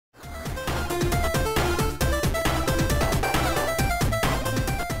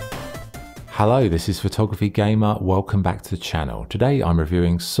Hello, this is Photography Gamer, welcome back to the channel. Today I'm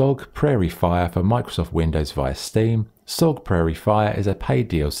reviewing S.O.G Prairie Fire for Microsoft Windows via Steam. S.O.G Prairie Fire is a paid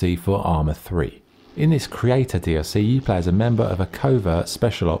DLC for Arma 3. In this creator DLC you play as a member of a covert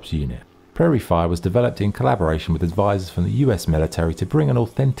special ops unit. Prairie Fire was developed in collaboration with advisors from the US military to bring an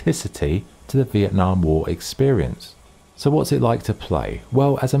authenticity to the Vietnam War experience. So what's it like to play?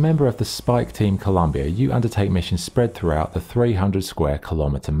 Well, as a member of the Spike Team Columbia, you undertake missions spread throughout the 300 square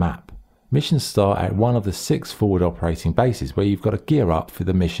kilometer map. Missions start at one of the 6 forward operating bases where you've got to gear up for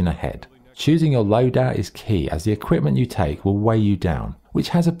the mission ahead. Choosing your loadout is key as the equipment you take will weigh you down, which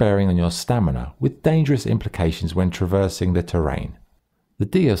has a bearing on your stamina, with dangerous implications when traversing the terrain. The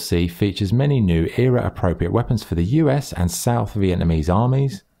DLC features many new era-appropriate weapons for the US and South Vietnamese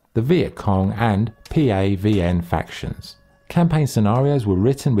armies, the Viet Cong and PAVN factions. Campaign scenarios were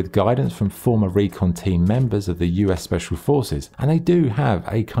written with guidance from former recon team members of the US Special Forces, and they do have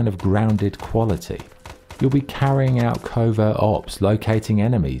a kind of grounded quality. You'll be carrying out covert ops, locating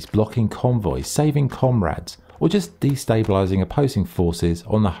enemies, blocking convoys, saving comrades, or just destabilizing opposing forces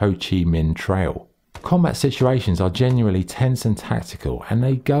on the Ho Chi Minh Trail. Combat situations are genuinely tense and tactical, and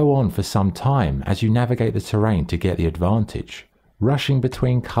they go on for some time as you navigate the terrain to get the advantage. Rushing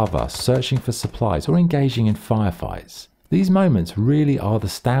between cover, searching for supplies, or engaging in firefights. These moments really are the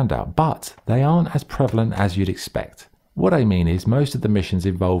standout, but they aren't as prevalent as you'd expect. What I mean is most of the missions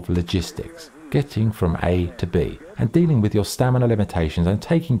involve logistics, getting from A to B, and dealing with your stamina limitations and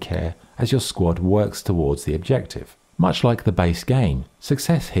taking care as your squad works towards the objective. Much like the base game,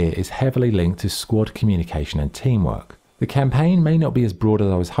 success here is heavily linked to squad communication and teamwork. The campaign may not be as broad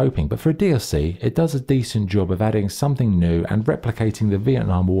as I was hoping, but for a DLC, it does a decent job of adding something new and replicating the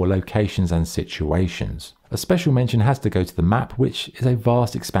Vietnam War locations and situations. A special mention has to go to the map, which is a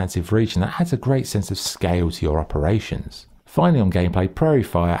vast expansive region that adds a great sense of scale to your operations. Finally, on gameplay, Prairie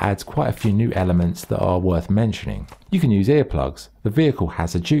Fire adds quite a few new elements that are worth mentioning. You can use earplugs, the vehicle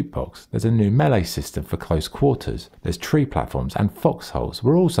has a jukebox, there's a new melee system for close quarters, there's tree platforms and foxholes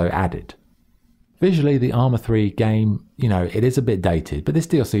were also added. Visually, the Arma 3 game, it is a bit dated, but this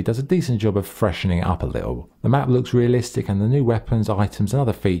DLC does a decent job of freshening it up a little. The map looks realistic and the new weapons, items and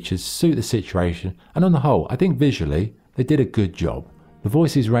other features suit the situation, and on the whole, I think visually, they did a good job. The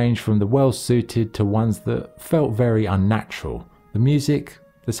voices range from the well-suited to ones that felt very unnatural. The music,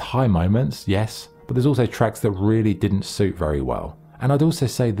 there's high moments, yes, but there's also tracks that really didn't suit very well. And I'd also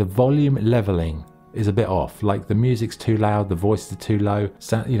say the volume leveling is a bit off, like the music's too loud, the voices are too low,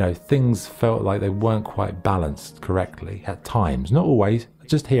 so, things felt like they weren't quite balanced correctly at times, not always,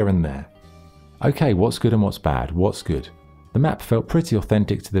 just here and there. Okay, what's good and what's bad? What's good? The map felt pretty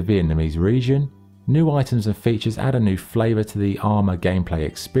authentic to the Vietnamese region. New items and features add a new flavour to the Arma gameplay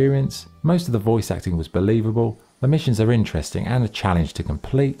experience. Most of the voice acting was believable. The missions are interesting and a challenge to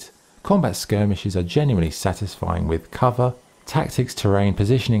complete. Combat skirmishes are genuinely satisfying with cover. Tactics, terrain,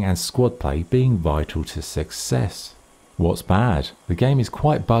 positioning and squad play being vital to success. What's bad? The game is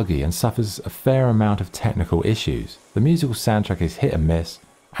quite buggy and suffers a fair amount of technical issues. The musical soundtrack is hit and miss,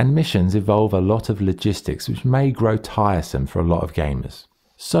 and missions involve a lot of logistics which may grow tiresome for a lot of gamers.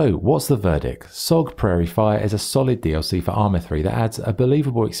 So what's the verdict? S.O.G Prairie Fire is a solid DLC for Arma 3 that adds a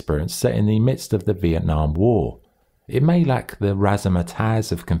believable experience set in the midst of the Vietnam War. It may lack the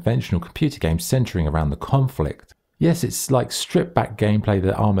razzmatazz of conventional computer games centering around the conflict. Yes, it's like stripped back gameplay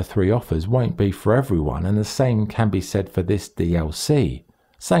that Arma 3 offers won't be for everyone, and the same can be said for this DLC.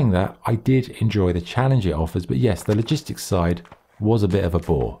 Saying that, I did enjoy the challenge it offers, but yes, the logistics side was a bit of a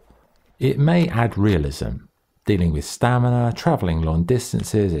bore. It may add realism, dealing with stamina, travelling long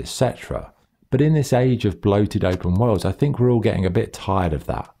distances, etc. But in this age of bloated open worlds, I think we're all getting a bit tired of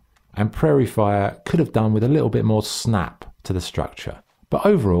that. And Prairie Fire could have done with a little bit more snap to the structure. But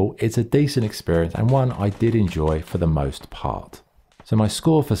overall, it's a decent experience and one I did enjoy for the most part. So my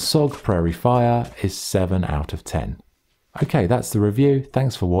score for S.O.G Prairie Fire is 7 out of 10. Okay, that's the review.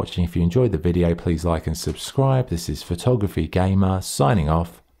 Thanks for watching. If you enjoyed the video, please like and subscribe. This is Photography Gamer signing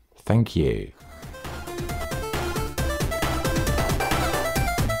off. Thank you.